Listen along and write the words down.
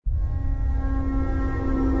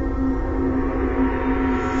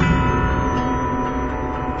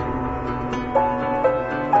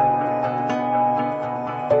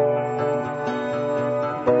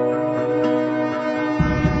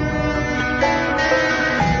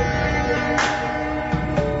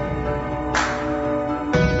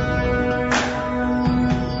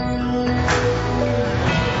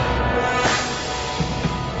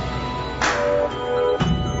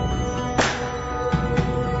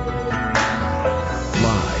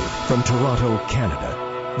From Toronto,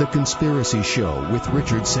 Canada, The Conspiracy Show with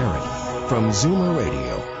Richard Syrett from Zoomer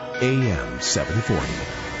Radio, AM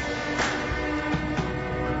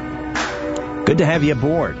 740. Good to have you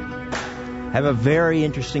aboard. Have a very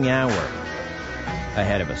interesting hour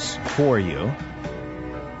ahead of us for you.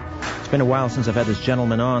 It's been a while since I've had this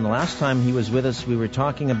gentleman on. The last time he was with us, we were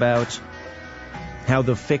talking about how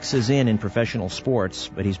the fix is in professional sports,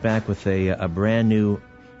 but he's back with a brand new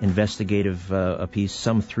investigative piece,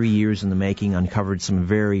 some 3 years in the making, uncovered some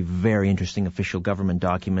very, very interesting official government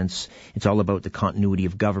documents. It's all about the continuity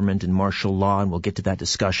of government and martial law, and we'll get to that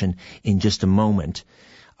discussion in just a moment.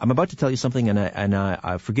 I'm about to tell you something,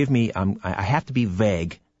 and forgive me, I have to be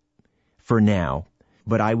vague for now,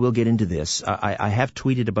 but I will get into this. I have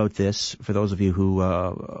tweeted about this for those of you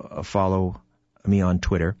who follow me on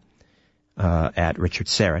Twitter, at Richard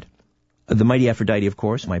Syrett. The mighty Aphrodite, of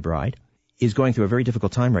course, my bride, is going through a very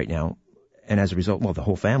difficult time right now, and as a result, well, the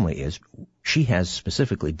whole family is. She has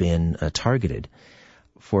specifically been targeted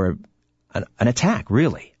for an attack,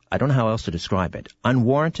 really. I don't know how else to describe it.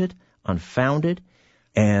 Unwarranted, unfounded,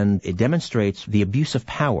 and it demonstrates the abuse of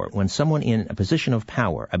power. When someone in a position of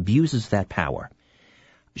power abuses that power.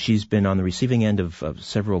 She's been on the receiving end of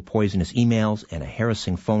several poisonous emails and a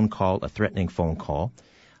harassing phone call, a threatening phone call,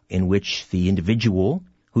 in which the individual,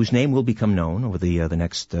 whose name will become known over the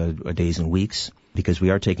next days and weeks, because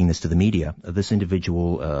we are taking this to the media. This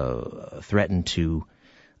individual threatened to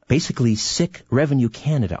basically sick Revenue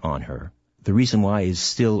Canada on her. The reason why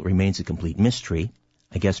still remains a complete mystery,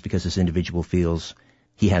 I guess because this individual feels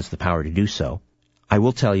he has the power to do so. I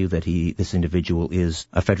will tell you that this individual is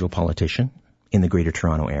a federal politician in the Greater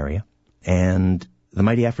Toronto area, and the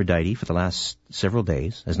mighty Aphrodite, for the last several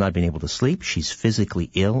days, has not been able to sleep. She's physically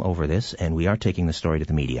ill over this, and we are taking the story to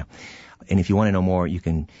the media. And if you want to know more, you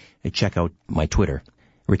can check out my Twitter,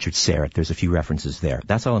 Richard Syrett. There's a few references there.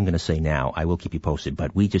 That's all I'm going to say now. I will keep you posted,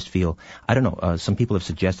 but we just feel, I don't know, some people have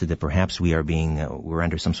suggested that perhaps we're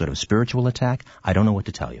under some sort of spiritual attack. I don't know what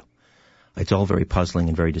to tell you. It's all very puzzling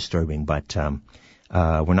and very disturbing, but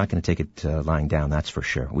we're not going to take it lying down, that's for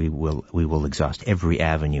sure. We will exhaust every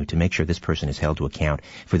avenue to make sure this person is held to account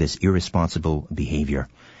for this irresponsible behavior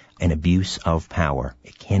and abuse of power.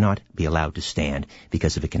 It cannot be allowed to stand,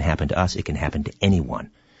 because if it can happen to us, it can happen to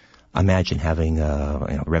anyone. Imagine having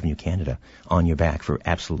Revenue Canada on your back for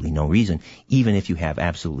absolutely no reason, even if you have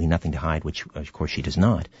absolutely nothing to hide, which of course she does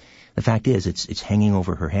not. The fact is, it's hanging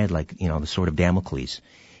over her head like, the sword of Damocles.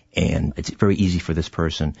 And it's very easy for this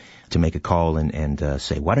person to make a call and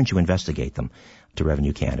say, why don't you investigate them, to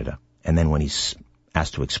Revenue Canada? And then when he's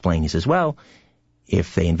asked to explain, he says, well,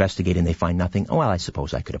 if they investigate and they find nothing, oh, well, I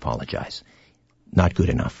suppose I could apologize. Not good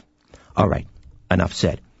enough. All right, enough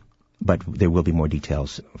said. But there will be more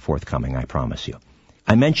details forthcoming, I promise you.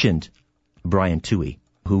 I mentioned Brian Tuohy,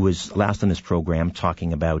 who was last on this program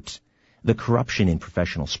talking about the corruption in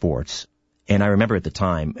professional sports. And I remember at the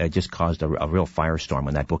time, it just caused a real firestorm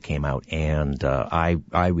when that book came out, and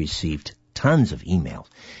I received tons of emails.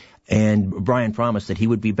 And Brian promised that he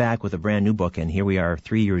would be back with a brand new book, and here we are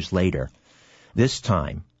 3 years later. This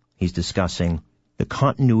time, he's discussing the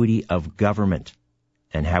continuity of government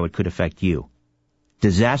and how it could affect you.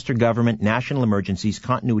 Disaster Government, National Emergencies,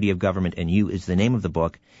 Continuity of Government, and You is the name of the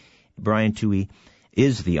book. Brian Tuohy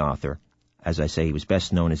is the author. As I say, he was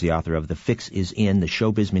best known as the author of The Fix is In, the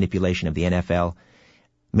showbiz manipulation of the NFL,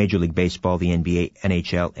 Major League Baseball, the NBA,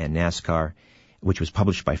 NHL, and NASCAR, which was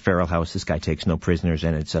published by Feral House. This guy takes no prisoners,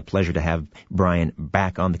 and it's a pleasure to have Brian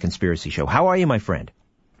back on The Conspiracy Show. How are you, my friend?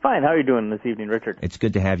 Fine. How are you doing this evening, Richard? It's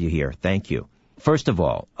good to have you here. Thank you. First of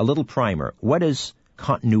all, a little primer. What does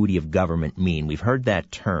continuity of government mean? We've heard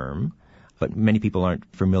that term, but many people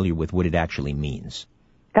aren't familiar with what it actually means.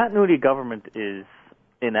 Continuity of government is,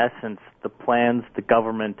 in essence, the plans the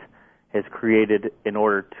government has created in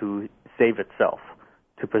order to save itself,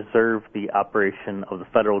 to preserve the operation of the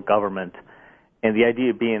federal government. And the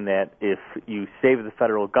idea being that if you save the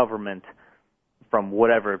federal government from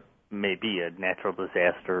whatever may be, a natural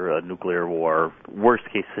disaster, a nuclear war,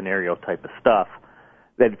 worst-case scenario type of stuff,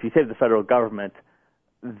 that if you save the federal government,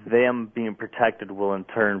 them being protected will in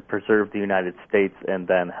turn preserve the United States and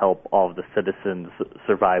then help all of the citizens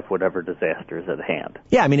survive whatever disaster is at hand.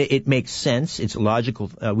 Yeah, I mean, it makes sense. It's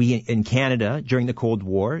logical. We in Canada, during the Cold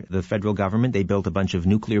War, the federal government, they built a bunch of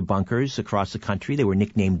nuclear bunkers across the country. They were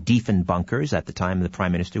nicknamed Deafin bunkers. At the time, the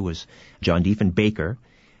Prime Minister was John Diefenbaker.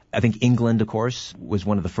 I think England, of course, was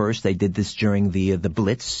one of the first. They did this during the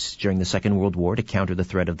Blitz, during the Second World War, to counter the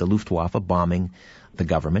threat of the Luftwaffe bombing the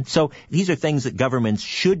government. So these are things that governments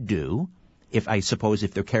should do, if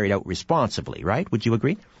they're carried out responsibly, right? Would you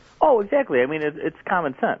agree? Oh, exactly. I mean, it's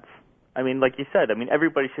common sense. I mean, like you said, I mean,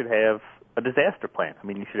 everybody should have a disaster plan. I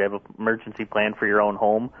mean, you should have an emergency plan for your own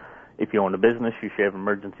home. If you own a business, you should have an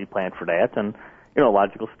emergency plan for that. And, a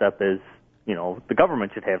logical step is, the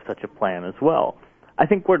government should have such a plan as well. I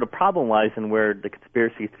think where the problem lies and where the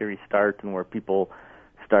conspiracy theories start and where people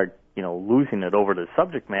start, losing it over the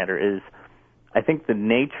subject matter is, I think the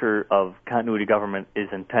nature of continuity government is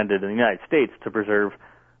intended in the United States to preserve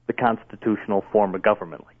the constitutional form of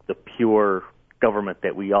government, like the pure government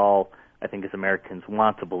that we all, I think, as Americans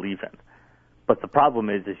want to believe in. But the problem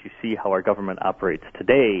is you see how our government operates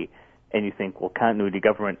today, and you think, well, continuity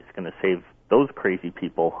government is going to save those crazy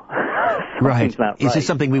people. Right. Is this it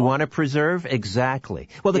something we want to preserve? Exactly.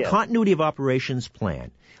 Well, the continuity of operations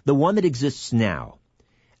plan, the one that exists now,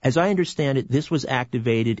 as I understand it, this was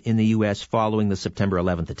activated in the U.S. following the September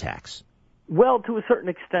 11th attacks. Well, to a certain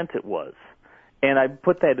extent it was. And I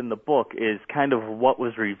put that in the book is kind of what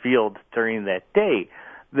was revealed during that day.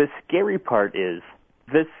 The scary part is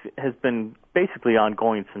this has been basically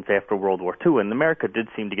ongoing since after World War II, and America did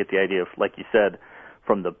seem to get the idea, like you said,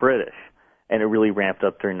 from the British, and it really ramped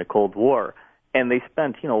up during the Cold War. And they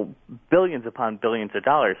spent, billions upon billions of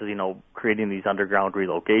dollars, creating these underground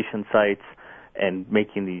relocation sites and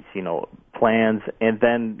making these, plans. And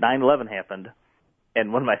then 9/11 happened.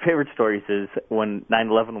 And one of my favorite stories is when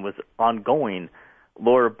 9/11 was ongoing,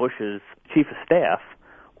 Laura Bush's chief of staff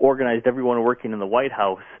organized everyone working in the White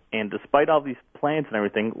House, and despite all these plans and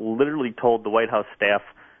everything, literally told the White House staff,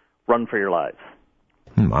 run for your lives.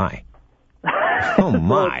 My. Oh,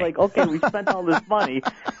 my. So it's like, okay, we spent all this money,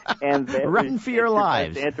 and run for your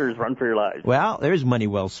lives. The answer is run for your lives. Well, there's money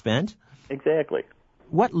well spent. Exactly.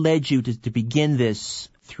 What led you to begin this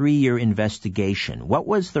 3-year investigation? What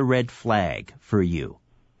was the red flag for you?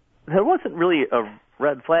 There wasn't really a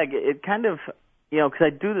red flag. It kind of, because I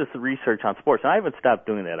do this research on sports, and I haven't stopped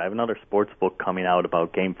doing that. I have another sports book coming out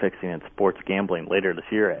about game fixing and sports gambling later this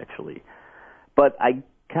year, actually. But I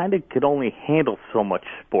kind of could only handle so much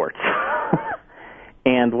sports.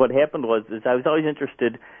 And what happened was I was always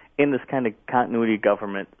interested in this kind of continuity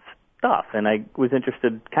government stuff, and I was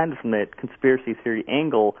interested kind of from that conspiracy theory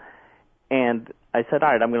angle, and I said,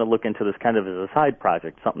 all right, I'm going to look into this kind of as a side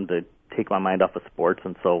project, something to take my mind off of sports,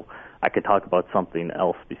 and so I could talk about something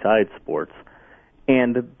else besides sports.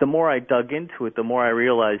 And the more I dug into it, the more I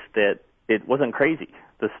realized that it wasn't crazy.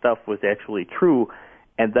 The stuff was actually true.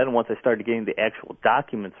 And then once I started getting the actual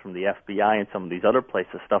documents from the FBI and some of these other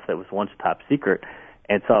places, stuff that was once top secret,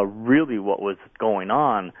 and saw really what was going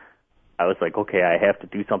on, I was like, okay, I have to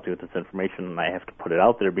do something with this information, and I have to put it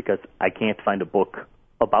out there because I can't find a book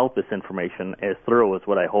about this information as thorough as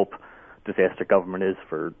what I hope disaster government is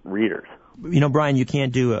for readers. Brian, you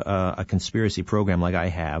can't do a conspiracy program like I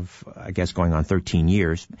have, I guess going on 13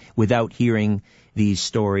 years, without hearing these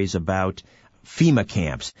stories about FEMA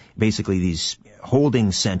camps, basically these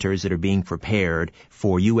holding centers that are being prepared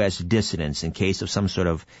for U.S. dissidents in case of some sort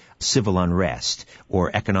of civil unrest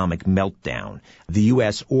or economic meltdown. The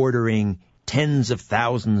U.S. ordering tens of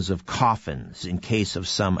thousands of coffins in case of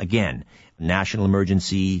some, again, national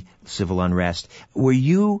emergency, civil unrest. Were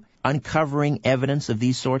you uncovering evidence of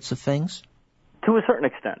these sorts of things? To a certain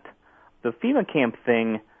extent. The FEMA camp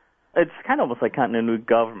thing, it's kind of almost like continuity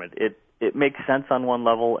government. It makes sense on one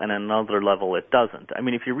level, and on another level it doesn't. I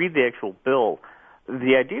mean, if you read the actual bill,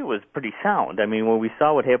 the idea was pretty sound. I mean, when we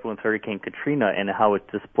saw what happened with Hurricane Katrina and how it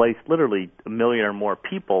displaced literally 1 million or more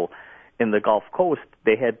people in the Gulf Coast,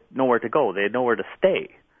 they had nowhere to go. They had nowhere to stay,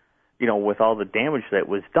 with all the damage that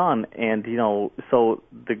was done. And, so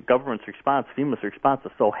the government's response, FEMA's response,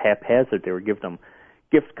 was so haphazard. They were giving them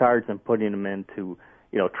gift cards and putting them into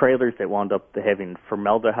trailers that wound up having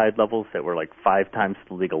formaldehyde levels that were like 5 times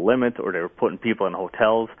the legal limit, or they were putting people in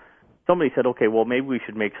hotels. Somebody said, okay, well, maybe we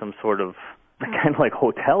should make some sort of kind of like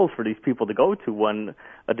hotels for these people to go to when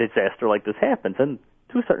a disaster like this happens. And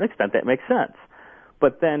to a certain extent, that makes sense.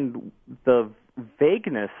 But then the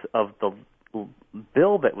vagueness of the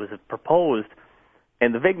bill that was proposed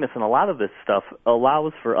and the vagueness in a lot of this stuff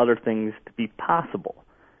allows for other things to be possible.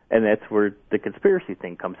 And that's where the conspiracy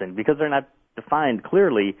thing comes in. Because they're not defined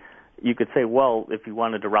clearly, you could say, well, if you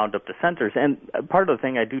wanted to round up dissenters, and part of the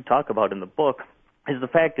thing I do talk about in the book is the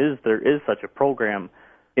fact is there is such a program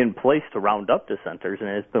in place to round up dissenters, and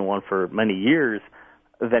it's been one for many years.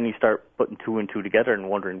 Then you start putting 2 and 2 together and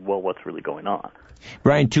wondering, well, what's really going on?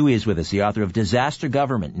 Brian Tuohy is with us, the author of Disaster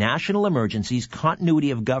Government, National Emergencies,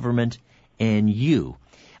 Continuity of Government, and You.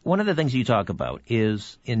 One of the things you talk about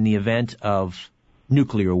is in the event of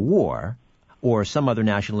nuclear war or some other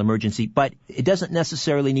national emergency, but it doesn't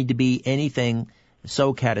necessarily need to be anything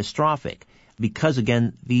so catastrophic because,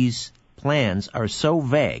 again, these plans are so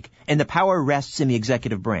vague, and the power rests in the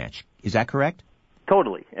executive branch. Is that correct?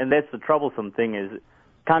 Totally. And that's the troublesome thing is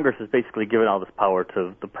Congress has basically given all this power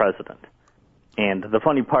to the president. And the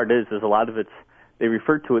funny part is a lot of they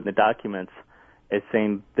refer to it in the documents as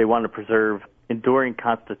saying they want to preserve enduring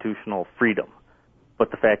constitutional freedom.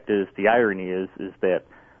 But the fact is, the irony is that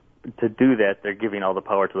to do that, they're giving all the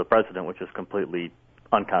power to the president, which is completely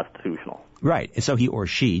unconstitutional. Right. So he or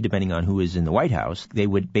she, depending on who is in the White House, they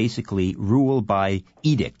would basically rule by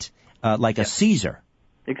edict, like a Caesar.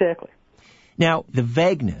 Exactly. Now, the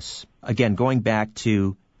vagueness, again, going back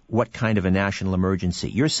to what kind of a national emergency,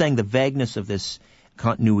 you're saying the vagueness of this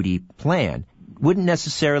continuity plan wouldn't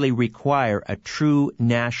necessarily require a true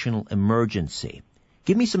national emergency.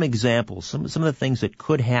 Give me some examples, some of the things that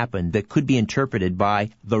could happen that could be interpreted by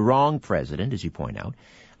the wrong president, as you point out,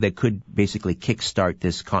 that could basically kickstart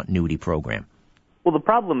this continuity program. Well, the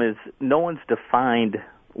problem is no one's defined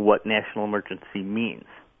what national emergency means,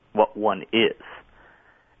 what one is.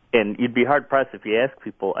 And you'd be hard-pressed if you ask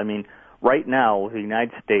people. I mean, right now, the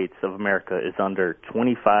United States of America is under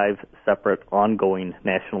 25 separate ongoing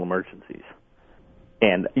national emergencies.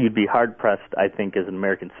 And you'd be hard-pressed, I think, as an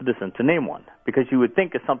American citizen to name one. Because you would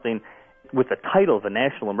think of something with the title of a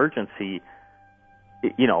national emergency,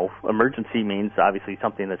 you know, emergency means obviously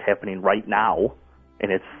something that's happening right now,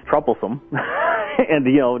 and it's troublesome. And,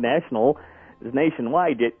 you know, national is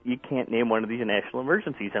nationwide. You can't name one of these national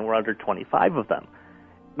emergencies, and we're under 25 of them.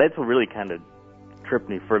 That's what really kind of tripped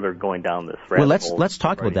me further going down this rabbit hole. Well, let's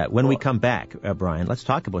talk about that when we come back, Brian. Let's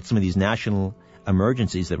talk about some of these national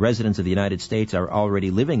emergencies that residents of the United States are already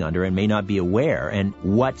living under and may not be aware, and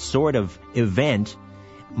what sort of event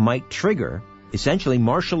might trigger essentially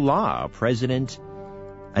martial law, a president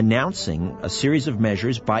announcing a series of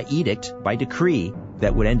measures by edict, by decree,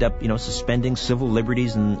 that would end up, suspending civil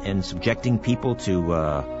liberties and subjecting people to,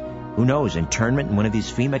 who knows, internment in one of these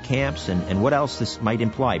FEMA camps, and what else this might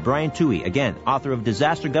imply. Brian Tuohy, again, author of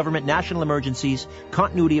Disaster Government, National Emergencies,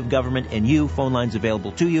 Continuity of Government, and You. Phone lines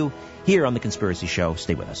available to you here on The Conspiracy Show.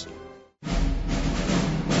 Stay with us.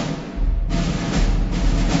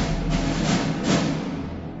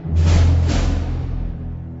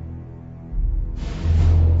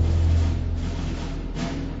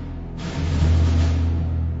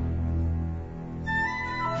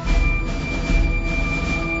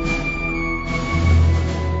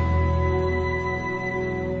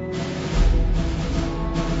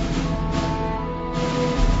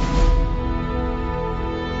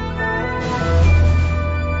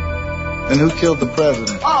 And who killed the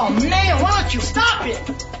president? Oh, man, why don't you stop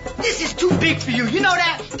it? This is too big for you. You know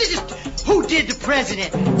that? This is who did the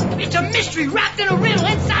president. It's a mystery wrapped in a riddle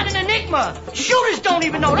inside an enigma. Shooters don't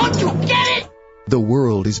even know. Don't you get it? The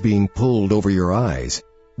world is being pulled over your eyes.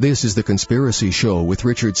 This is The Conspiracy Show with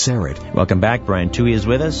Richard Serrett. Welcome back. Brian Tuohy is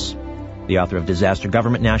with us, the author of Disaster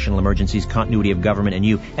Government, National Emergencies, Continuity of Government, and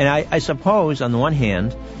You. And I suppose, on the one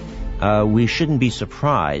hand, we shouldn't be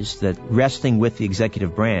surprised that resting with the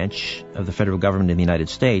executive branch of the federal government in the United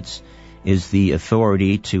States is the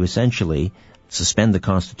authority to essentially suspend the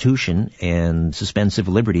Constitution and suspend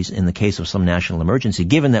civil liberties in the case of some national emergency,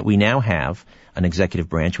 given that we now have an executive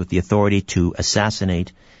branch with the authority to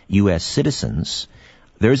assassinate U.S. citizens.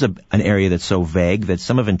 There's an area that's so vague that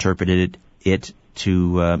some have interpreted it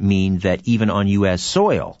to mean that even on U.S.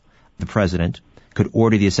 soil, the president could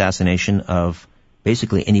order the assassination of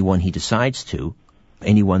basically anyone he decides to,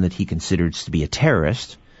 anyone that he considers to be a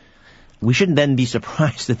terrorist. We shouldn't then be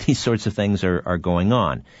surprised that these sorts of things are going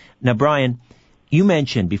on. Now, Brian, you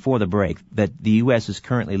mentioned before the break that the U.S. is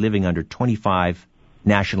currently living under 25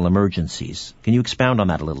 national emergencies. Can you expound on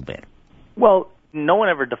that a little bit? Well, no one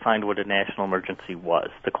ever defined what a national emergency was.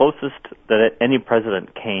 The closest that any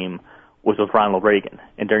president came was with Ronald Reagan.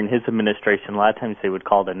 And during his administration, a lot of times they would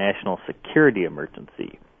call it a national security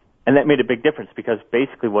emergency. And that made a big difference because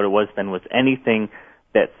basically what it was then was anything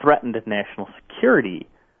that threatened national security,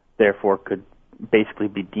 therefore could basically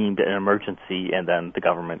be deemed an emergency, and then the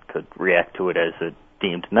government could react to it as it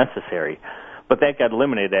deemed necessary. But that got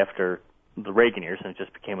eliminated after the Reagan years, and it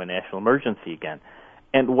just became a national emergency again.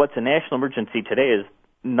 And what's a national emergency today is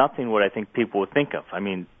nothing what I think people would think of. I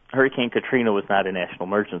mean, Hurricane Katrina was not a national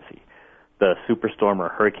emergency. The superstorm or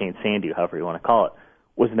Hurricane Sandy, however you want to call it,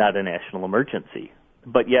 was not a national emergency.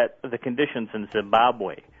 But yet the conditions in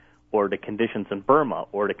Zimbabwe or the conditions in Burma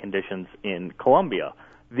or the conditions in Colombia,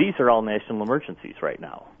 these are all national emergencies right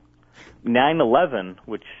now. 9/11,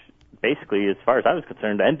 which basically, as far as I was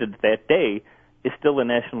concerned, ended that day, is still a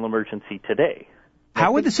national emergency today.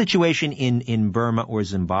 How would the situation in Burma or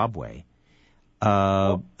Zimbabwe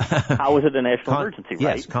How is it a national emergency,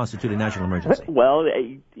 right? Yes, constitute a national emergency. Well,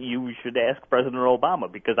 you should ask President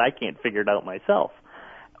Obama, because I can't figure it out myself.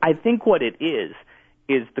 I think what it is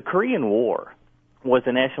the Korean War was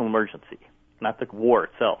a national emergency. Not the war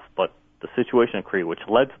itself, but the situation in Korea, which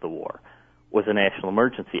led to the war, was a national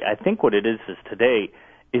emergency. I think what it is today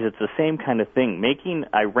is it's the same kind of thing. Making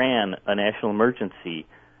Iran a national emergency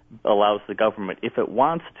allows the government, if it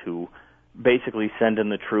wants to, basically send in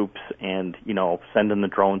the troops and, send in the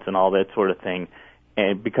drones and all that sort of thing,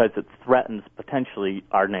 and because it threatens potentially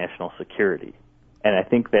our national security. And I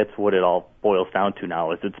think that's what it all boils down to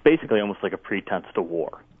now, is it's basically almost like a pretense to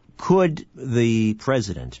war. Could the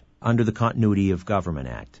president, under the Continuity of Government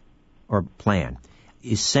Act, or plan,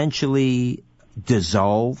 essentially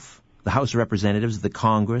dissolve the House of Representatives, the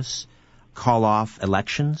Congress, call off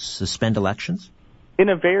elections, suspend elections? In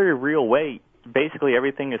a very real way, basically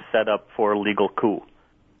everything is set up for a legal coup.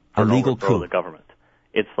 A legal coup. The government.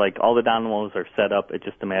 It's like all the dominoes are set up. It's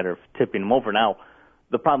just a matter of tipping them over. Now,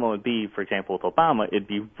 the problem would be, for example, with Obama, it'd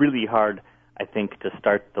be really hard, I think, to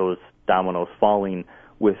start those dominoes falling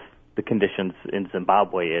with the conditions in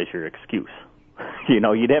Zimbabwe as your excuse.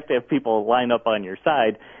 You'd have to have people line up on your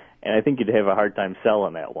side, and I think you'd have a hard time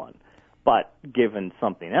selling that one. But given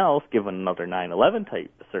something else, given another 9/11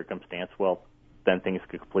 type of circumstance, well, then things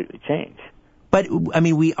could completely change. But,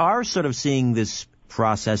 we are sort of seeing this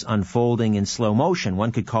process unfolding in slow motion.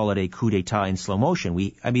 One could call it a coup d'etat in slow motion.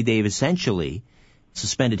 They've essentially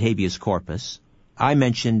suspended habeas corpus. I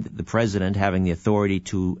mentioned the president having the authority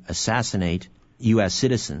to assassinate U.S.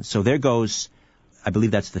 citizens. So there goes, I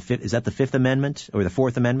believe that's the fifth, is that the Fifth Amendment? Or the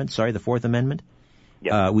Fourth Amendment? Sorry, the Fourth Amendment?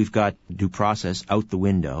 Yep. We've got due process out the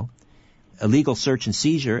window. Illegal search and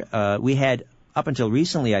seizure. We had, up until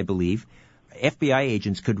recently, I believe, FBI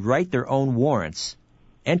agents could write their own warrants,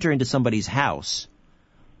 enter into somebody's house,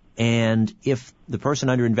 and if the person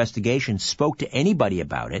under investigation spoke to anybody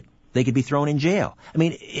about it, they could be thrown in jail.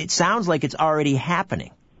 It sounds like it's already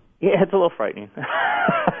happening. Yeah, it's a little frightening.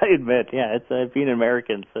 I admit, yeah, it's being an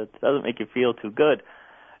American, so it doesn't make you feel too good.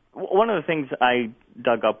 One of the things I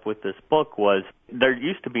dug up with this book was there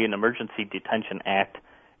used to be an Emergency Detention Act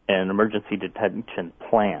and an Emergency Detention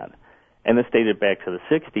Plan, and this dated back to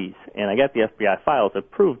the 60s, and I got the FBI files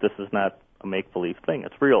that proved this is not a make-believe thing.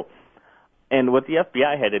 It's real. And what the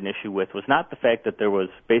FBI had an issue with was not the fact that there was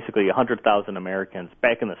basically 100,000 Americans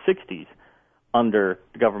back in the 60s under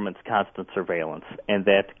the government's constant surveillance, and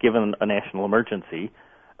that given a national emergency,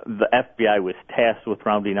 the FBI was tasked with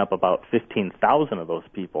rounding up about 15,000 of those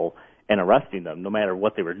people and arresting them, no matter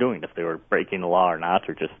what they were doing, if they were breaking the law or not,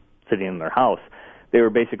 or just sitting in their house. They were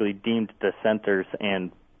basically deemed dissenters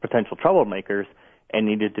and potential troublemakers and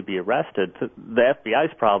needed to be arrested. The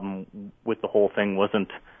FBI's problem with the whole thing wasn't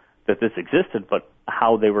that this existed, but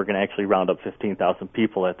how they were going to actually round up 15,000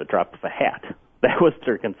 people at the drop of a hat. That was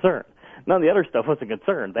their concern. None of the other stuff was a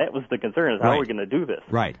concern. That was the concern, is how are we going to do this?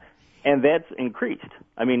 Right. And that's increased.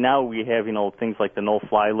 Now we have, things like the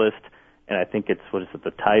no-fly list, and I think it's,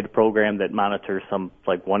 the TIDE program that monitors some,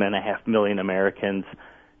 1.5 million Americans,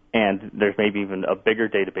 and there's maybe even a bigger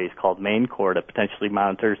database called Maine Corps that potentially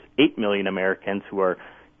monitors 8 million Americans who are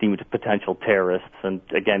deemed potential terrorists, and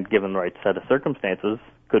again, given the right set of circumstances,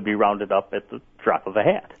 could be rounded up at the drop of a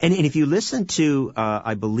hat. And if you listen to,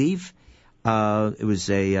 I believe it was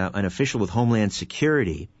an official with Homeland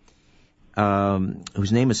Security,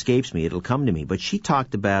 whose name escapes me, it'll come to me, but she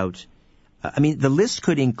talked about, the list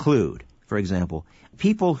could include, for example,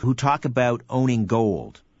 people who talk about owning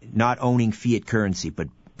gold, not owning fiat currency, but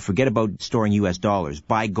forget about storing U.S. dollars,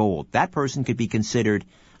 buy gold. That person could be considered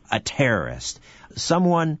a terrorist.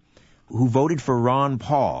 Someone who voted for Ron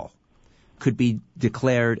Paul could be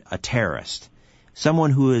declared a terrorist. Someone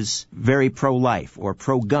who is very pro-life or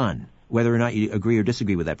pro-gun, whether or not you agree or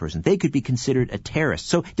disagree with that person, they could be considered a terrorist.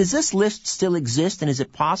 So does this list still exist, and is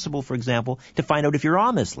it possible, for example, to find out if you're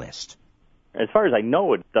on this list? As far as I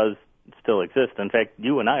know, it does still exist. In fact,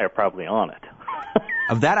 you and I are probably on it.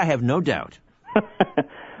 Of that I have no doubt.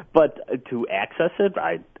 But to access it,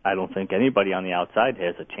 I don't think anybody on the outside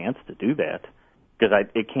has a chance to do that, because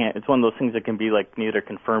it's one of those things that can be neither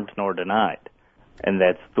confirmed nor denied, and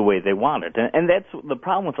that's the way they want it. And that's the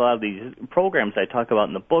problem with a lot of these programs I talk about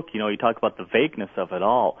in the book. You talk about the vagueness of it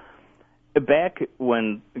all. Back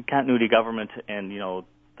when continuity government and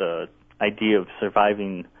the idea of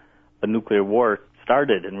surviving a nuclear war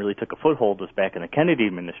started and really took a foothold was back in the Kennedy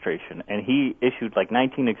administration, and he issued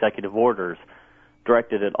 19 executive orders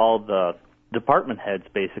directed at all the department heads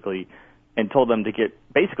basically, and told them to get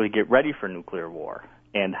ready for nuclear war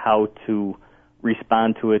and how to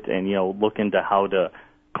respond to it, and look into how to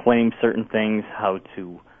claim certain things, how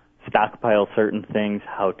to stockpile certain things,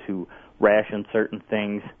 how to ration certain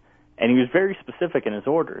things, and he was very specific in his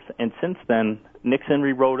orders. And since then, Nixon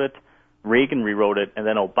rewrote it, Reagan rewrote it, and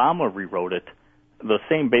then Obama rewrote it, the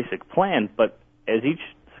same basic plan, but as each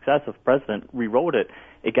successive president rewrote it,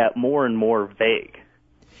 it got more and more vague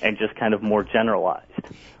and just kind of more generalized,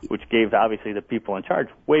 which gave, obviously, the people in charge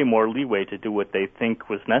way more leeway to do what they think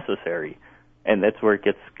was necessary. And that's where it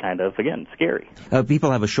gets kind of, again, scary.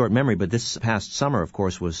 People have a short memory, but this past summer, of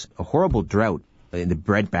course, was a horrible drought in the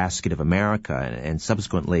breadbasket of America, and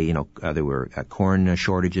subsequently, there were corn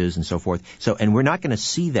shortages and so forth. So, and we're not going to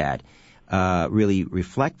see that really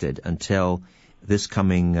reflected until this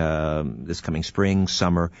coming spring,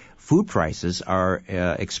 summer. Food prices are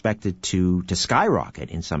expected to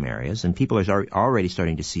skyrocket in some areas, and people are already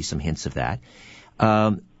starting to see some hints of that.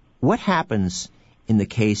 What happens in the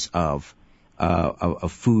case of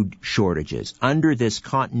food shortages under this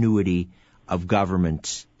continuity of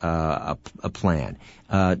government a plan?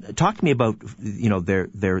 Talk to me about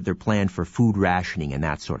their plan for food rationing and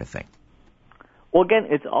that sort of thing. Well, again,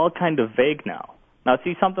 it's all kind of vague now. Now,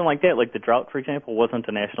 see, something like that, like the drought, for example, wasn't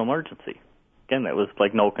a national emergency. Again, that was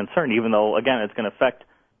like no concern, even though, again, it's going to affect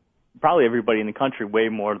probably everybody in the country way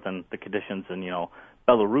more than the conditions in,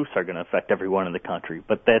 Belarus are going to affect everyone in the country.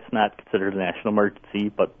 But that's not considered a national emergency,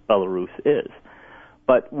 but Belarus is.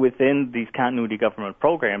 But within these continuity government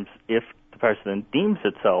programs, if the president deems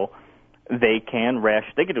it so, they can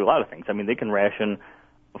do a lot of things. I mean, they can ration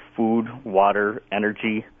food, water,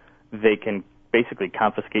 energy. They can basically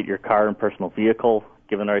confiscate your car and personal vehicle,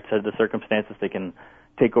 given the right set of circumstances. They can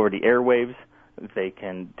take over the airwaves. They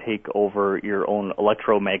can take over your own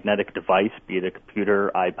electromagnetic device, be it a computer,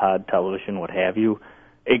 iPod, television, what have you.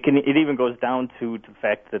 It even goes down to the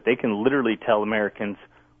fact that they can literally tell Americans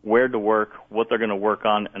where to work, what they're going to work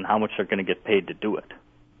on, and how much they're going to get paid to do it,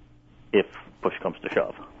 if push comes to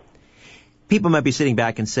shove. People might be sitting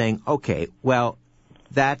back and saying, okay, well,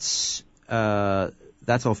 that's all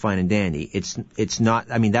fine and dandy. It's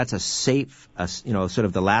not, I mean, that's a safe, sort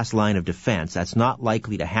of the last line of defense. That's not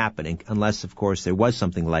likely to happen unless, of course, there was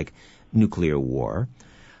something like nuclear war.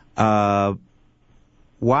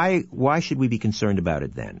 Why should we be concerned about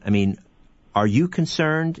it then? I mean, are you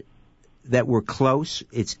concerned that we're close,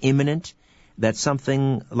 it's imminent, that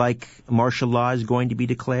something like martial law is going to be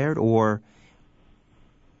declared? Or,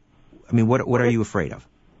 I mean, what are you afraid of?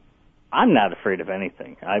 I'm not afraid of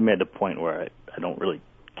anything. I'm at a point where I don't really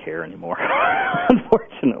care anymore.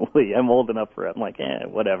 Unfortunately, I'm old enough for it. I'm like,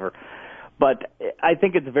 whatever. But I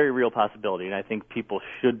think it's a very real possibility, and I think people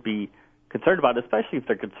should be concerned about it, especially if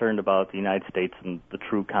they're concerned about the United States and the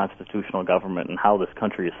true constitutional government and how this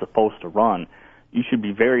country is supposed to run. You should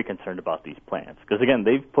be very concerned about these plans. Because, again,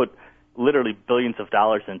 they've put literally billions of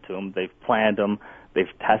dollars into them. They've planned them.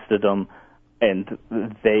 They've tested them. And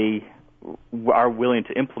they are willing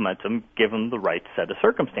to implement them given the right set of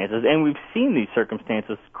circumstances. And we've seen these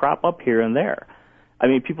circumstances crop up here and there. I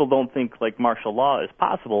mean, people don't think, like, martial law is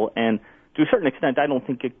possible. And to a certain extent, I don't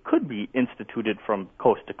think it could be instituted from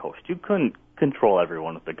coast to coast. You couldn't control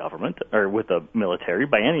everyone with the government or with the military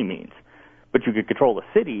by any means. But you could control the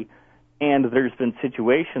city. And there's been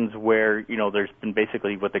situations where, there's been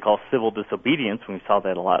basically what they call civil disobedience. We saw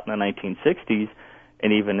that a lot in the 1960s,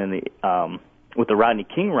 and even in the with the Rodney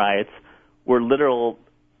King riots, where literal,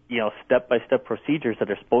 step-by-step procedures that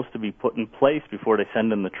are supposed to be put in place before they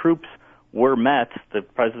send in the troops were met. The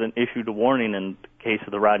president issued a warning in the case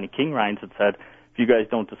of the Rodney King riots that said, if you guys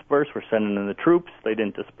don't disperse, we're sending in the troops. They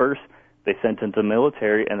didn't disperse. They sent in the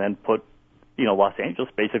military and then put, Los Angeles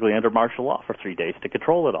basically under martial law for 3 days to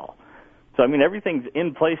control it all. So, I mean, everything's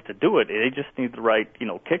in place to do it. They just need the right,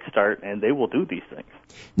 kickstart, and they will do these things.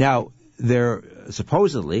 Now, there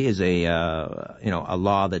supposedly is a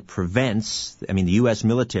law that prevents, I mean, the U.S.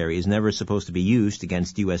 military is never supposed to be used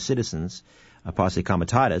against U.S. citizens, posse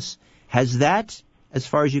comitatus. Has that, as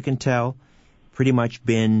far as you can tell, pretty much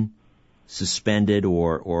been suspended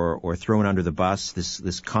or thrown under the bus,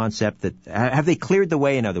 this concept that, have they cleared the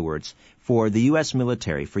way, in other words, for the U.S.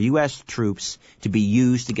 military, for U.S. troops to be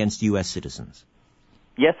used against U.S. citizens?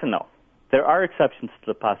 Yes and no. There are exceptions to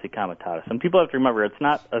the posse comitatus, and people have to remember it's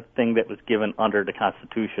not a thing that was given under the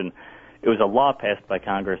Constitution. It was a law passed by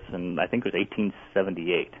Congress in, I think it was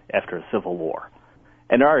 1878, after a Civil War.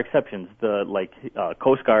 And there are exceptions.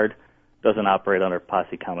 Coast Guard doesn't operate under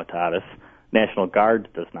posse comitatus. National Guard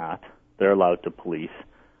does not. They're allowed to police.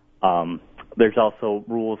 There's also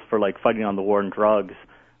rules for, fighting on the war on drugs.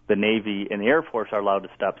 The Navy and the Air Force are allowed to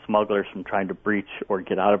stop smugglers from trying to breach or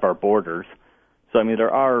get out of our borders. So, I mean,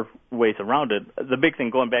 there are ways around it. The big thing,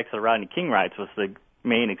 going back to the Rodney King riots, was the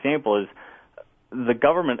main example is the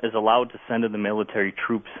government is allowed to send in the military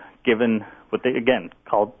troops given what they, again,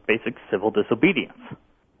 called basic civil disobedience.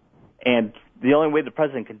 And the only way the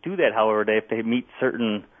president can do that, however, they have to meet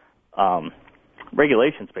certain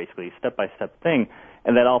regulations, basically, step-by-step thing,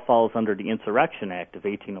 and that all falls under the Insurrection Act of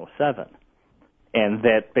 1807. And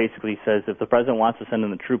that basically says if the president wants to send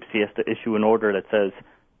in the troops, he has to issue an order that says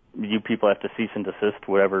you people have to cease and desist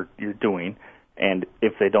whatever you're doing. And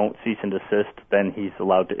if they don't cease and desist, then he's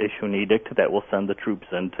allowed to issue an edict that will send the troops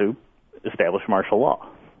in to establish martial law.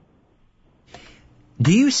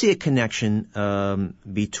 Do you see a connection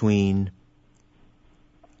between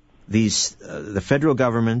the federal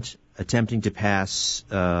government attempting to pass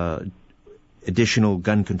additional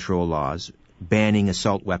gun control laws, banning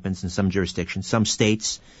assault weapons in some jurisdictions? Some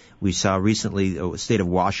states, we saw recently, the state of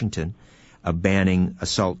Washington, banning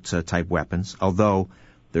assault-type weapons, although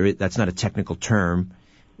that's not a technical term.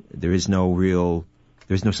 There's no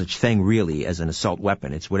such thing really as an assault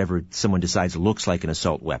weapon. It's whatever someone decides looks like an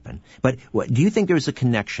assault weapon. But do you think there's a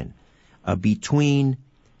connection between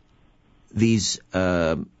these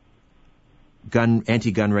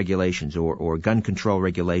anti-gun regulations or gun control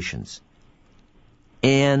regulations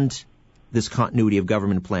and this continuity of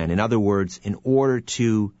government plan? In other words, in order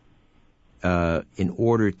to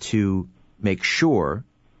make sure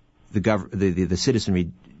the citizenry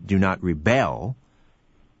do not rebel,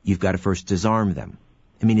 you've got to first disarm them.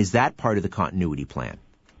 I mean, is that part of the continuity plan?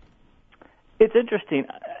 It's interesting,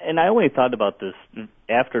 and I only thought about this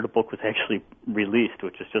after the book was actually released,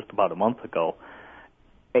 which was just about a month ago.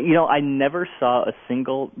 You know, I never saw a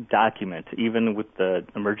single document, even with the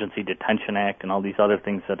Emergency Detention Act and all these other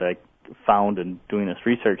things that I found in doing this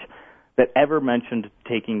research, that ever mentioned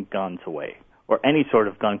taking guns away or any sort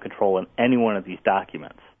of gun control in any one of these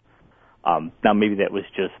documents. Now, maybe that was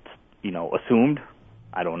just, assumed.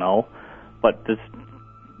 I don't know. But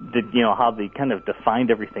how they kind of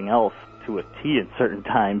defined everything else to a T at certain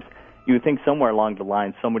times, you would think somewhere along the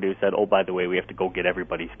line somebody who said, oh, by the way, we have to go get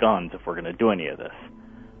everybody's guns if we're going to do any of this.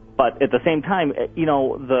 But at the same time,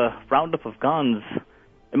 the roundup of guns,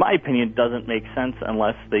 in my opinion, doesn't make sense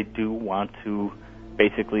unless they do want to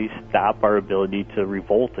basically stop our ability to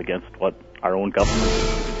revolt against what our own government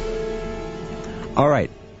is. All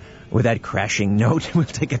right. With that crashing note, we'll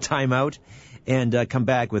take a time out and come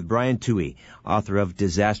back with Brian Tuohy, author of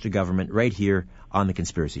Disaster Government, right here on The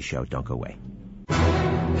Conspiracy Show. Don't go away.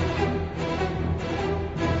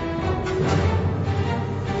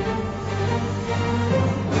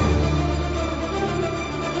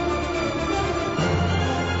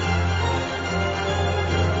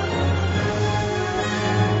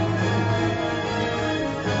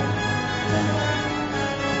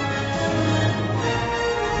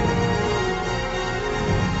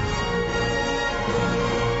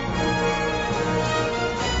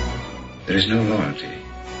 There is no loyalty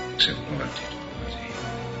except loyalty to the party.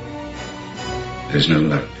 There is no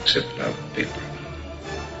love except love of paper.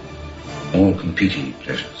 All competing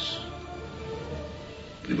pleasures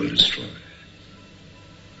we will destroy.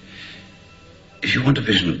 If you want a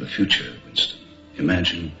vision of the future, Winston,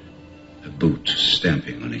 imagine a boot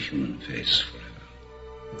stamping on a human face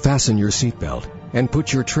forever. Fasten your seatbelt and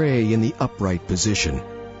put your tray in the upright position.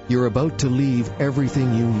 You're about to leave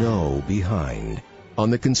everything you know behind. On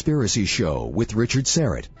The Conspiracy Show with Richard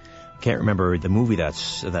Serrett. Can't remember the movie that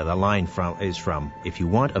the line is from. If you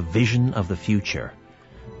want a vision of the future,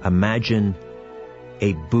 imagine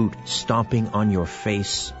a boot stomping on your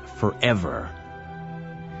face forever.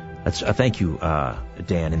 That's thank you,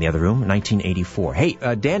 Dan, in the other room, 1984.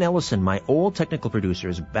 Hey, Dan Ellison, my old technical producer,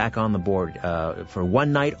 is back on the board for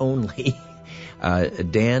one night only.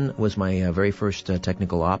 Dan was my very first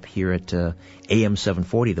technical op here at AM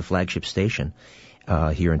 740, the flagship station.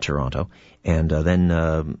 Here in Toronto. And then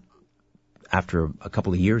after a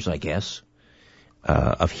couple of years, I guess,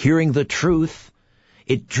 of hearing the truth,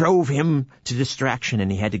 it drove him to distraction, and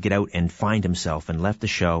he had to get out and find himself, and left the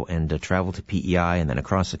show and traveled to PEI and then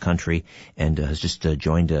across the country, and has just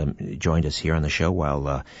joined us here on the show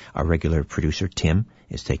while our regular producer, Tim,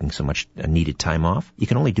 is taking so much needed time off. You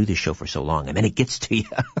can only do this show for so long, and then it gets to you.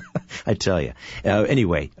 I tell you.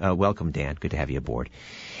 Anyway, welcome, Dan. Good to have you aboard.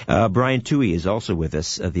 Brian Tuohy is also with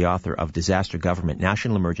us, the author of Disaster Government,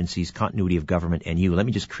 National Emergencies, Continuity of Government, and You. Let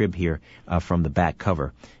me just crib here from the back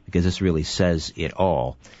cover, because this really says it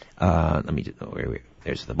all.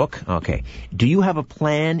 There's the book. Okay. Do you have a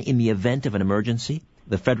plan in the event of an emergency?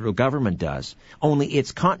 The federal government does. Only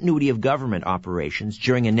its continuity of government operations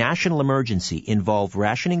during a national emergency involve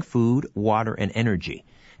rationing food, water, and energy,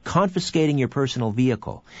 confiscating your personal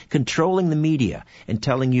vehicle, controlling the media, and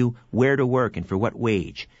telling you where to work and for what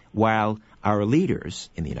wage, while our leaders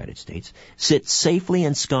in the United States sit safely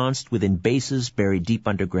ensconced within bases buried deep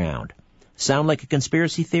underground. Sound like a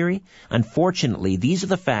conspiracy theory? Unfortunately, these are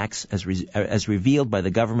the facts as revealed by the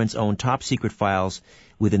government's own top-secret files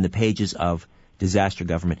within the pages of Disaster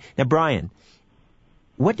Government. Now, Brian,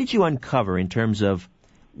 what did you uncover in terms of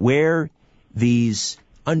where these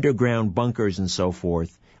underground bunkers and so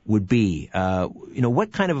forth would be?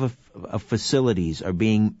 What kind of facilities are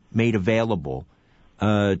being made available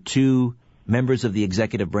to members of the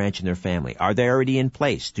executive branch and their family? Are they already in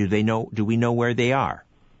place? Do we know where they are?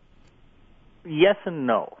 Yes and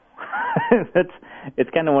no. It's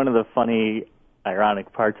kind of one of the funny,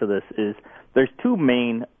 ironic parts of this is there's two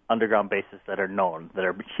main underground bases that are known, that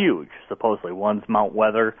are huge, supposedly. One's Mount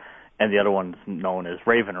Weather, and the other one's known as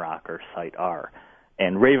Raven Rock, or Site R.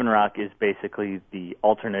 And Raven Rock is basically the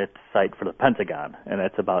alternate site for the Pentagon, and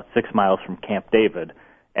that's about 6 miles from Camp David.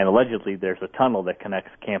 And allegedly there's a tunnel that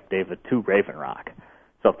connects Camp David to Raven Rock.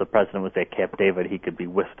 So if the president was at Camp David, he could be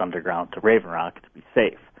whisked underground to Raven Rock to be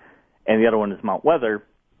safe. And the other one is Mount Weather,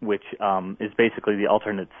 which is basically the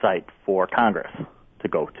alternate site for Congress to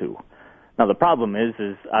go to. Now, the problem is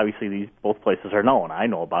obviously both places are known. I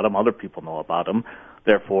know about them. Other people know about them.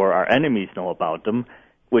 Therefore, our enemies know about them,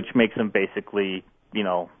 which makes them basically,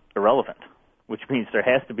 irrelevant, which means there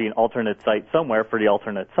has to be an alternate site somewhere for the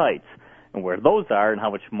alternate sites. And where those are and how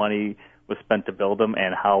much money was spent to build them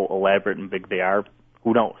and how elaborate and big they are,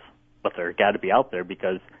 who knows? But they're got to be out there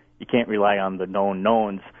because you can't rely on the known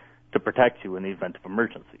knowns to protect you in the event of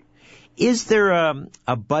emergency. Is there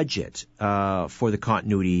a budget for the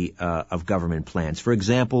continuity of government plans? For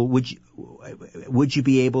example, would you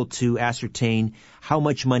be able to ascertain how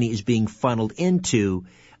much money is being funneled into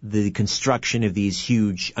the construction of these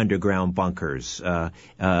huge underground bunkers,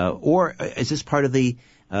 or is this part of the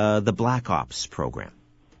Black Ops program?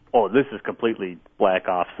 Oh, this is completely Black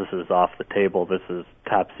Ops. This is off the table. This is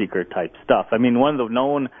top secret type stuff. I mean, one of the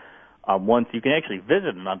known ones you can actually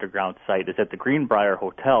visit an underground site is at the Greenbrier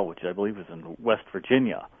Hotel, which I believe is in West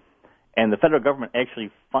Virginia. And the federal government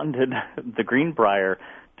actually funded the Greenbrier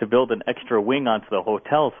to build an extra wing onto the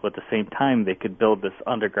hotel so at the same time they could build this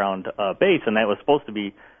underground base. And that was supposed to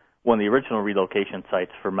be one of the original relocation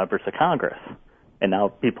sites for members of Congress. And now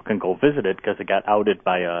people can go visit it because it got outed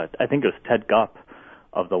by, I think it was Ted Gupp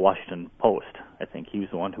of the Washington Post. I think he was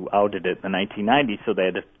the one who outed it in the 1990s, so they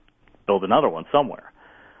had to build another one somewhere.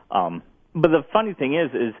 But the funny thing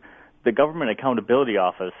is the Government Accountability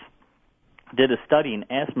Office did a study and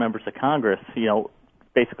asked members of Congress,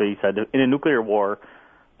 basically he said, in a nuclear war,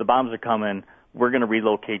 the bombs are coming, we're going to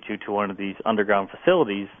relocate you to one of these underground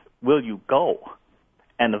facilities, will you go?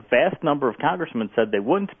 And a vast number of congressmen said they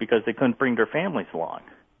wouldn't because they couldn't bring their families along.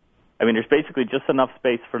 I mean, there's basically just enough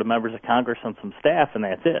space for the members of Congress and some staff, and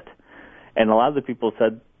that's it. And a lot of the people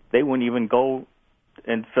said they wouldn't even go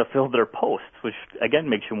and fulfill their posts, which, again,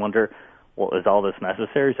 makes you wonder, well, is all this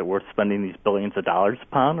necessary? Is it worth spending these billions of dollars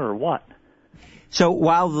upon, or what? So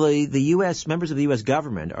while the U.S., members of the U.S.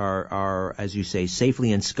 government are, as you say,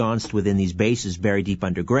 safely ensconced within these bases buried deep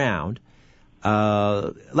underground,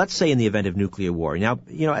 let's say in the event of nuclear war. Now,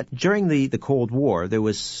 during the Cold War, there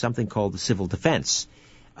was something called the civil defense.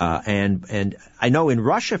 And I know in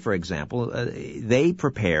Russia, for example, they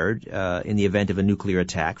prepared, in the event of a nuclear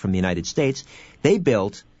attack from the United States, they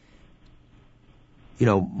built,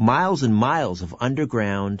 miles and miles of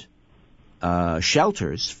underground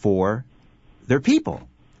shelters for their people.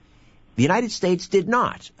 The United States did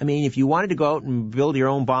not. I mean, if you wanted to go out and build your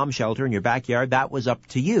own bomb shelter in your backyard, that was up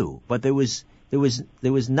to you. But there was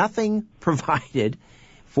nothing provided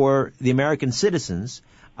for the American citizens,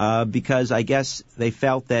 because I guess they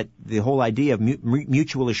felt that the whole idea of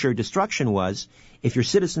mutual assured destruction was, if your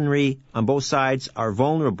citizenry on both sides are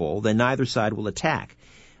vulnerable, then neither side will attack.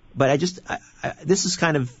 But this is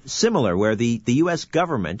kind of similar, where the U.S.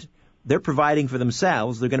 government, they're providing for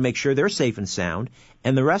themselves, they're going to make sure they're safe and sound,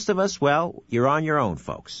 and the rest of us, well, you're on your own,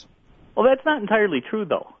 folks. Well, that's not entirely true,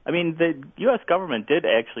 though. I mean, the U.S. government did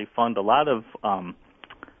actually fund a lot of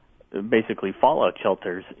basically fallout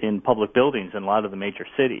shelters in public buildings in a lot of the major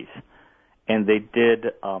cities. And they did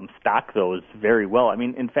stock those very well. I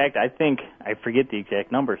mean, in fact, I forget the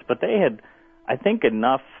exact numbers, but they had, I think,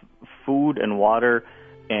 enough food and water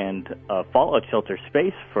and fallout shelter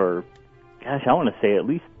space for, I want to say at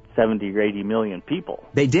least 70 or 80 million people.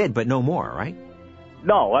 They did, but no more, right?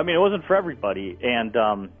 No, I mean, it wasn't for everybody. And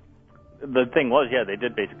the thing was, they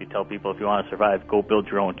did basically tell people, if you want to survive, go build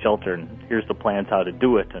your own shelter, and here's the plans how to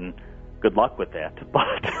do it, and good luck with that.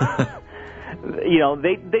 But,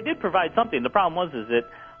 they did provide something. The problem was that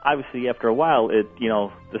obviously after a while,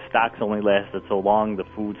 the stocks only lasted so long, the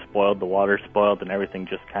food spoiled, the water spoiled, and everything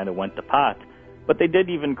just kind of went to pot. But they did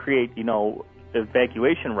even create,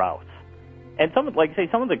 evacuation routes. And some of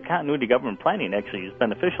the continuity government planning actually is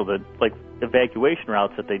beneficial. The evacuation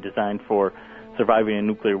routes that they designed for surviving a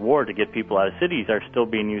nuclear war to get people out of cities are still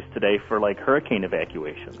being used today for hurricane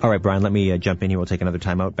evacuation. All right, Brian, let me jump in here. We'll take another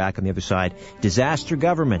time out. Back on the other side. Disaster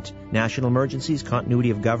government, national emergencies,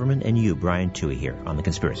 continuity of government, and you, Brian Tuohy, here on The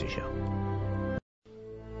Conspiracy Show.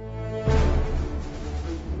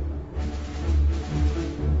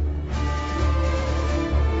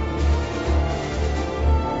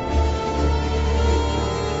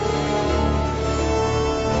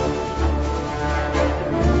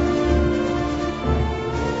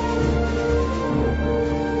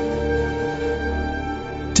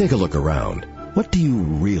 Take a look around. What do you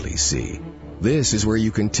really see? This is where you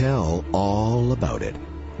can tell all about it.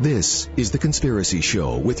 This is The Conspiracy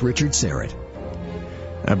Show with Richard Serrett.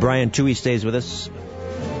 Brian Tuohy stays with us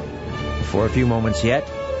for a few moments yet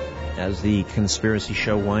as The Conspiracy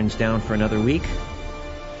Show winds down for another week.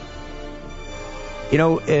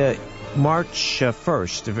 March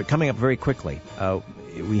 1st, coming up very quickly,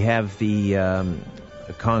 we have the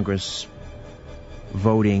Congress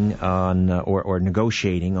voting on or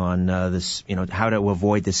negotiating on this, how to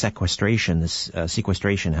avoid the sequestration, a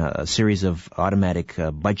series of automatic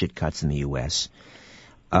budget cuts in the U.S.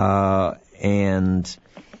 And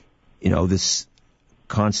this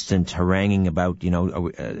constant haranguing about,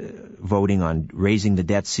 voting on raising the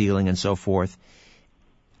debt ceiling and so forth.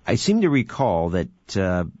 I seem to recall that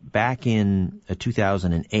back in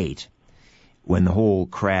 2008, when the whole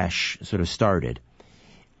crash sort of started,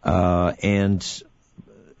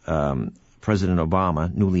 President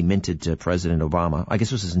Obama, newly minted President Obama, I guess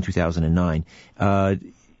this was in 2009,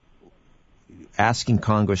 asking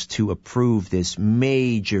Congress to approve this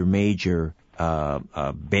major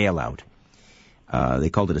bailout. They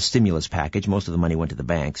called it a stimulus package. Most of the money went to the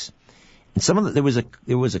banks. And there was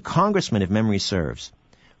a congressman, if memory serves,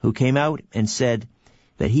 who came out and said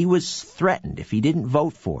that he was threatened if he didn't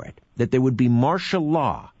vote for it, that there would be martial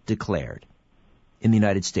law declared in the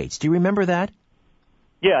United States. Do you remember that?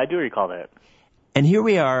 Yeah, I do recall that. And here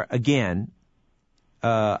we are again.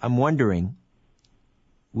 I'm wondering,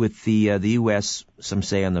 with the U.S., some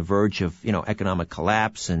say on the verge of economic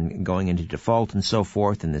collapse and going into default and so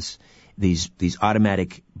forth, and these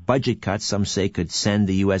automatic budget cuts, some say could send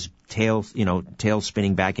the U.S. tail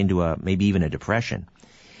spinning back into maybe even a depression.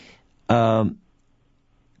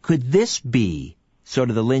 Could this be sort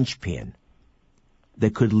of the linchpin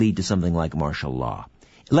that could lead to something like martial law?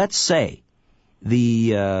 Let's say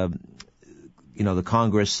the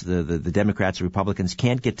Congress, the Democrats and Republicans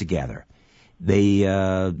can't get together. They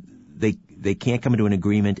can't come into an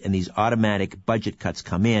agreement, and these automatic budget cuts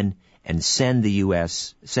come in and sends the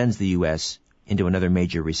U.S. into another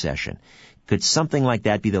major recession. Could something like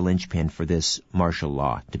that be the linchpin for this martial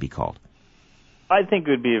law to be called? I think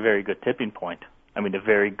it would be a very good tipping point. I mean, a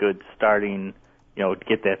very good starting, to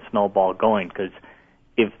get that snowball going, because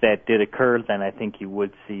if that did occur, then I think you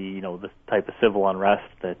would see, the type of civil unrest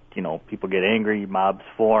that, people get angry, mobs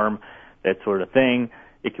form, that sort of thing.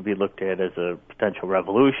 It could be looked at as a potential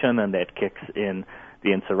revolution, and that kicks in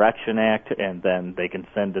the Insurrection Act, and then they can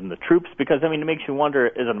send in the troops. Because, it makes you wonder,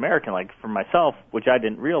 as an American, like for myself, which I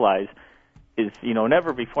didn't realize, is,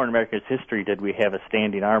 never before in America's history did we have a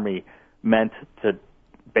standing army meant to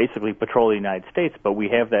basically patrol the United States, but we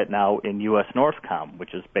have that now in U.S. NORTHCOM,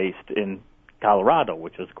 which is based in Colorado,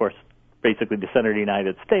 which is, of course, basically the center of the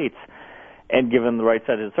United States. And given the right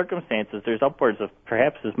set of circumstances, there's upwards of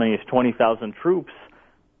perhaps as many as 20,000 troops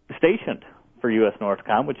stationed for U.S.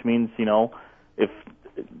 NORTHCOM, which means, if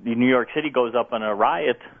New York City goes up in a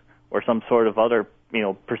riot or some sort of other,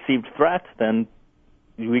 perceived threat, then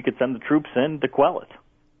we could send the troops in to quell it.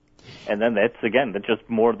 And then that's just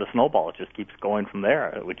more of the snowball. It just keeps going from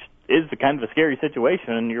there, which is the kind of a scary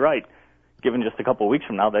situation, and you're right. Given just a couple of weeks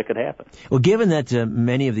from now, that could happen. Well, given that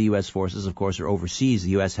many of the U.S. forces, of course, are overseas,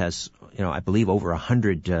 the U.S. has, I believe, over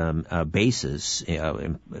 100 bases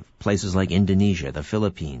in places like Indonesia, the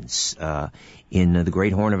Philippines, in the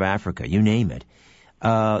Great Horn of Africa, you name it,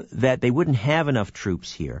 that they wouldn't have enough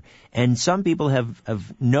troops here. And some people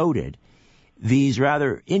have noted these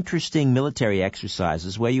rather interesting military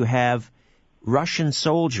exercises where you have Russian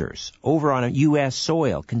soldiers over on U.S.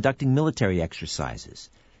 soil conducting military exercises.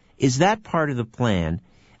 Is that part of the plan,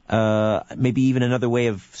 maybe even another way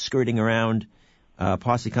of skirting around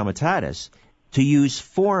posse comitatus, to use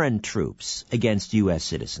foreign troops against U.S.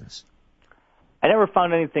 citizens? I never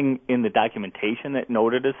found anything in the documentation that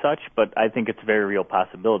noted as such, but I think it's a very real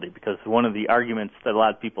possibility, because one of the arguments that a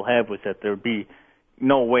lot of people have was that there would be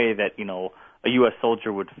no way that, a U.S.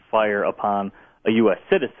 soldier would fire upon a U.S.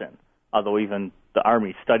 citizen, although even the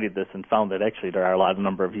Army studied this and found that actually there are a lot of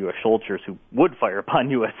number of U.S. soldiers who would fire upon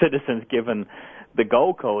U.S. citizens given the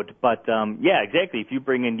go code. But, yeah, exactly. If you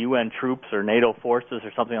bring in UN troops or NATO forces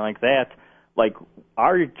or something like that, like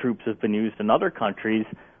our troops have been used in other countries,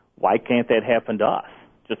 why can't that happen to us?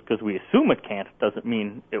 Just because we assume it can't doesn't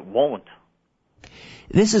mean it won't.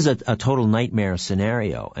 This is a total nightmare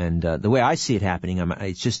scenario, and the way I see it happening,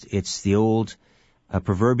 it's the old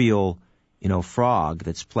proverbial, frog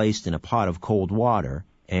that's placed in a pot of cold water,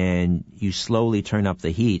 and you slowly turn up the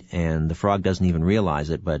heat, and the frog doesn't even realize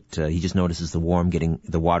it, but he just notices the water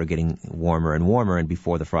getting warmer and warmer, and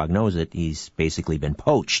before the frog knows it, he's basically been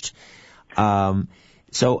poached.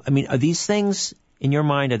 So, are these things, in your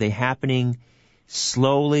mind, are they happening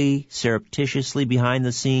slowly, surreptitiously behind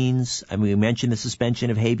the scenes? We mentioned the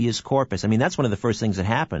suspension of habeas corpus. That's one of the first things that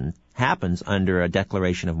happens under a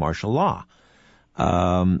declaration of martial law.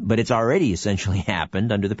 But it's already essentially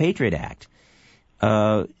happened under the Patriot Act.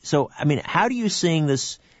 So, how do you seeing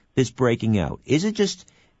this breaking out? Is it just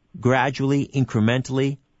gradually,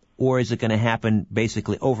 incrementally, or is it going to happen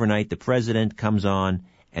basically overnight? The president comes on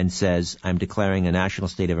and says, I'm declaring a national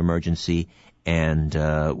state of emergency, and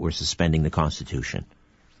we're suspending the Constitution.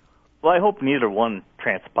 Well, I hope neither one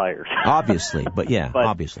transpires. Obviously,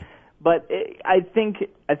 obviously. But I think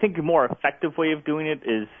a more effective way of doing it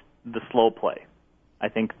is the slow play. I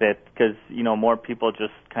think that because, more people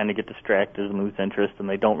just kind of get distracted and lose interest, and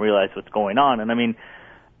they don't realize what's going on. And,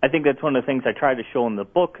 I think that's one of the things I try to show in the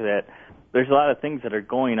book, that there's a lot of things that are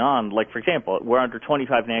going on. Like, for example, we're under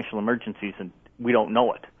 25 national emergencies, and we don't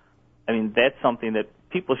know it. That's something that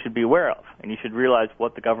people should be aware of, and you should realize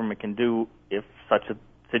what the government can do if such a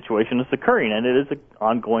situation is occurring, and it is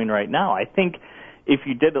ongoing right now. I think if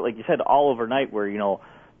you did it, like you said, all overnight, where,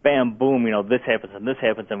 bam, boom, this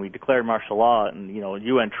happens, and we declare martial law, and,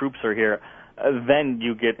 UN troops are here, then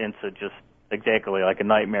you get into just exactly like a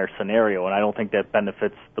nightmare scenario, and I don't think that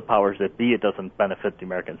benefits the powers that be. It doesn't benefit the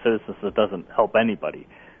American citizens. It doesn't help anybody.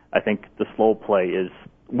 I think the slow play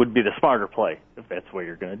would be the smarter play if that's the way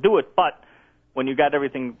you're going to do it. But when you got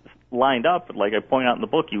everything lined up, like I point out in the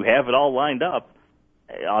book, you have it all lined up.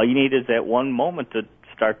 All you need is that one moment to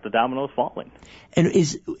start the dominoes falling. And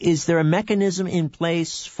is there a mechanism in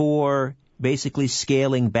place for basically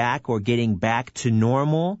scaling back or getting back to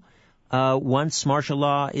normal once martial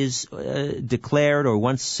law is declared, or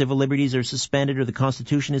once civil liberties are suspended, or the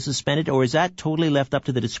Constitution is suspended, or is that totally left up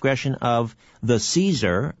to the discretion of the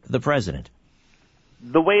Caesar, the president?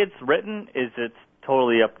 The way it's written is it's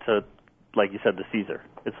totally up to, like you said, the Caesar.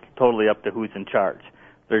 It's totally up to who's in charge.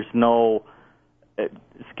 There's no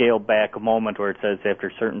scale back moment where it says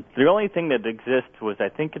after certain. The only thing that exists was, I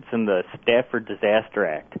think it's in the Stafford Disaster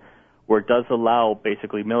Act, where it does allow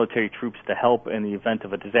basically military troops to help in the event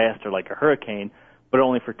of a disaster like a hurricane, but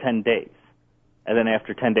only for 10 days. And then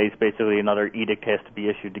after 10 days, basically another edict has to be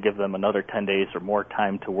issued to give them another 10 days or more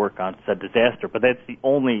time to work on said disaster. But that's the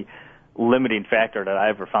only limiting factor that I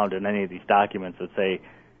ever found in any of these documents that say,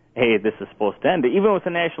 hey, this is supposed to end, even with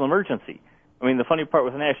a national emergency. The funny part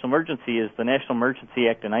with a national emergency is the National Emergency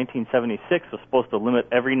Act in 1976 was supposed to limit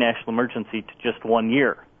every national emergency to just 1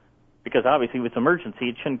 year, because obviously with emergency,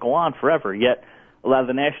 it shouldn't go on forever. Yet a lot of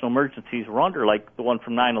the national emergencies we're under, like the one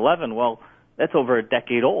from 9/11, well, that's over a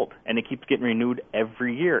decade old, and it keeps getting renewed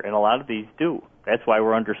every year, and a lot of these do. That's why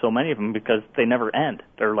we're under so many of them, because they never end.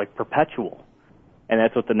 They're like perpetual. And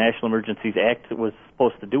that's what the National Emergencies Act was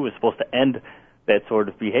supposed to do. It was supposed to end that sort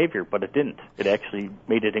of behavior, but it didn't. It actually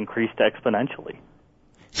made it increase exponentially.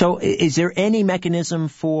 So is there any mechanism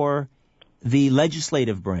for the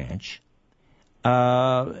legislative branch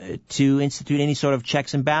to institute any sort of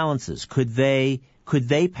checks and balances? Could they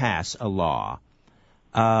pass a law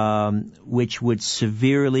which would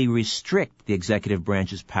severely restrict the executive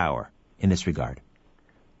branch's power in this regard?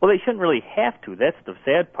 Well, they shouldn't really have to. That's the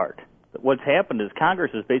sad part. What's happened is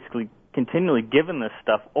Congress has basically continually given this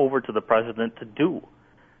stuff over to the president to do.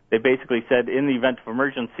 They basically said in the event of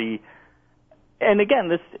emergency, and again,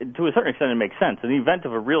 this to a certain extent it makes sense. In the event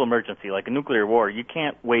of a real emergency, like a nuclear war, you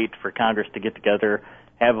can't wait for Congress to get together,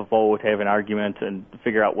 have a vote, have an argument, and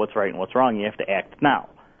figure out what's right and what's wrong. You have to act now.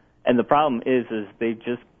 And the problem is they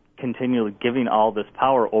just continually giving all this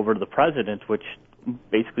power over to the president, which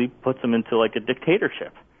basically puts them into like a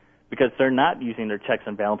dictatorship, because they're not using their checks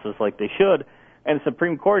and balances like they should, and the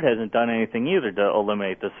Supreme Court hasn't done anything either to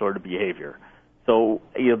eliminate this sort of behavior. So,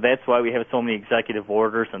 that's why we have so many executive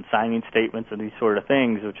orders and signing statements and these sort of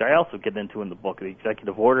things, which I also get into in the book, the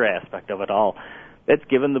executive order aspect of it all. That's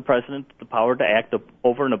given the president the power to act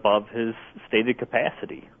over and above his stated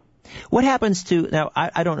capacity. What happens to, now,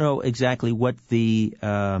 I don't know exactly what the,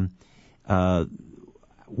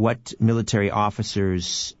 what military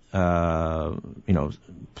officers,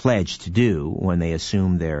 pledge to do when they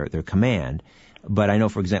assume their command. But I know,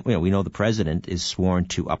 for example, we know the president is sworn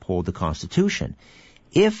to uphold the Constitution.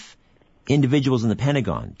 If individuals in the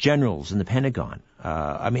Pentagon, generals in the Pentagon,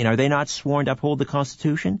 are they not sworn to uphold the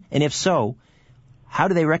Constitution? And if so, how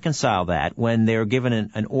do they reconcile that when they're given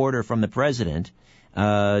an order from the president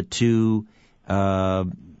to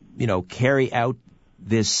carry out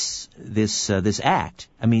this act?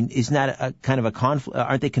 I mean, isn't that a kind of a conflict?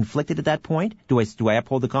 Aren't they conflicted at that point? Do I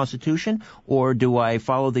uphold the Constitution, or do I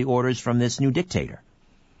follow the orders from this new dictator?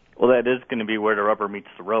 Well, that is going to be where the rubber meets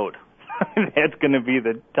the road. That's going to be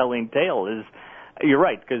the telling tale. You're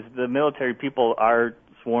right, because the military people are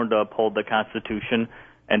sworn to uphold the Constitution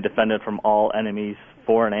and defend it from all enemies,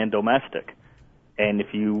 foreign and domestic. And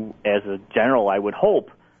if you, as a general, I would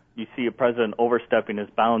hope, you see a president overstepping his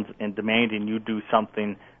bounds and demanding you do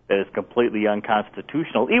something that is completely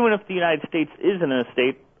unconstitutional, even if the United States is in a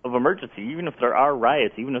state of emergency, even if there are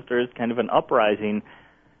riots, even if there is kind of an uprising,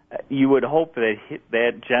 you would hope that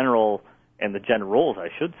that general, and the generals, I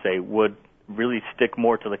should say, would really stick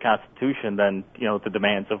more to the Constitution than, the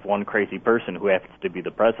demands of one crazy person who happens to be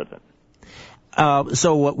the president.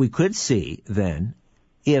 So what we could see then,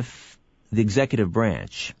 if the executive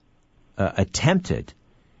branch attempted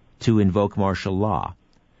to invoke martial law,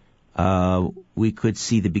 we could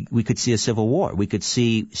see a civil war. We could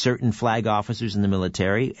see certain flag officers in the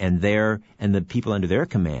military and the people under their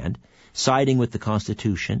command siding with the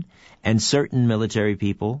Constitution, and certain military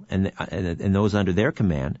people and those under their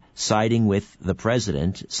command siding with the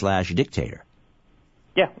president / dictator.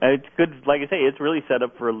 Yeah, it's good. Like I say, it's really set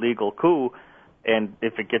up for a legal coup. And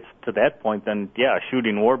if it gets to that point, then, a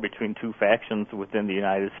shooting war between two factions within the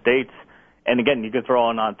United States. And again, you could throw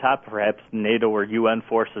on top perhaps NATO or UN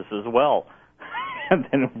forces as well, and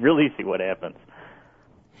then really see what happens.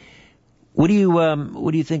 What do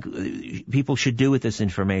you think people should do with this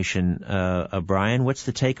information, Brian? What's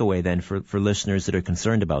the takeaway then for listeners that are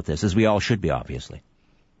concerned about this, as we all should be, obviously?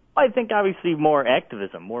 I think obviously more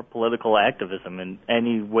activism, more political activism in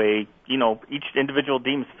any way, each individual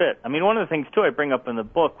deems fit. I mean, one of the things, too, I bring up in the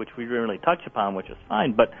book, which we didn't really touch upon, which is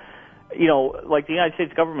fine, but, like the United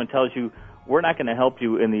States government tells you, we're not going to help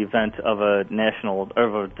you in the event of a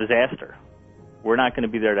disaster. We're not going to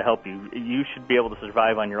be there to help you. You should be able to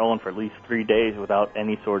survive on your own for at least 3 days without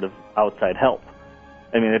any sort of outside help.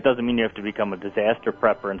 I mean, it doesn't mean you have to become a disaster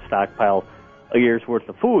prepper and stockpile a year's worth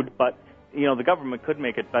of food, but the government could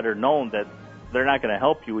make it better known that they're not going to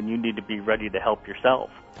help you and you need to be ready to help yourself.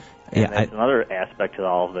 And that's another aspect to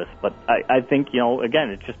all of this. But I think, again,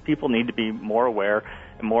 it's just people need to be more aware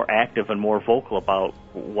and more active and more vocal about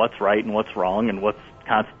what's right and what's wrong and what's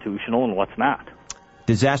constitutional and what's not.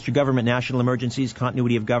 Disaster government, national emergencies,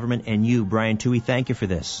 continuity of government, and you, Brian Tuohy, thank you for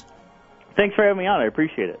this. Thanks for having me on. I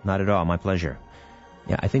appreciate it. Not at all. My pleasure.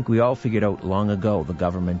 Yeah, I think we all figured out long ago the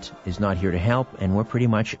government is not here to help, and we're pretty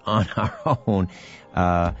much on our own.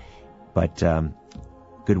 But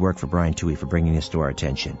good work for Brian Tuohy for bringing this to our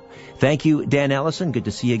attention. Thank you, Dan Ellison. Good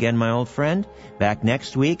to see you again, my old friend. Back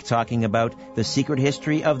next week talking about the secret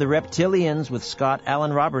history of the reptilians with Scott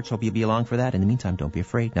Allen Roberts. Hope you'll be along for that. In the meantime, don't be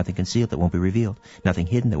afraid. Nothing concealed that won't be revealed. Nothing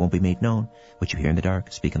hidden that won't be made known. What you hear in the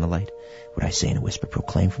dark, speak in the light. What I say in a whisper,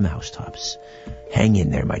 proclaim from the housetops. Hang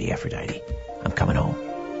in there, mighty Aphrodite. I'm coming home.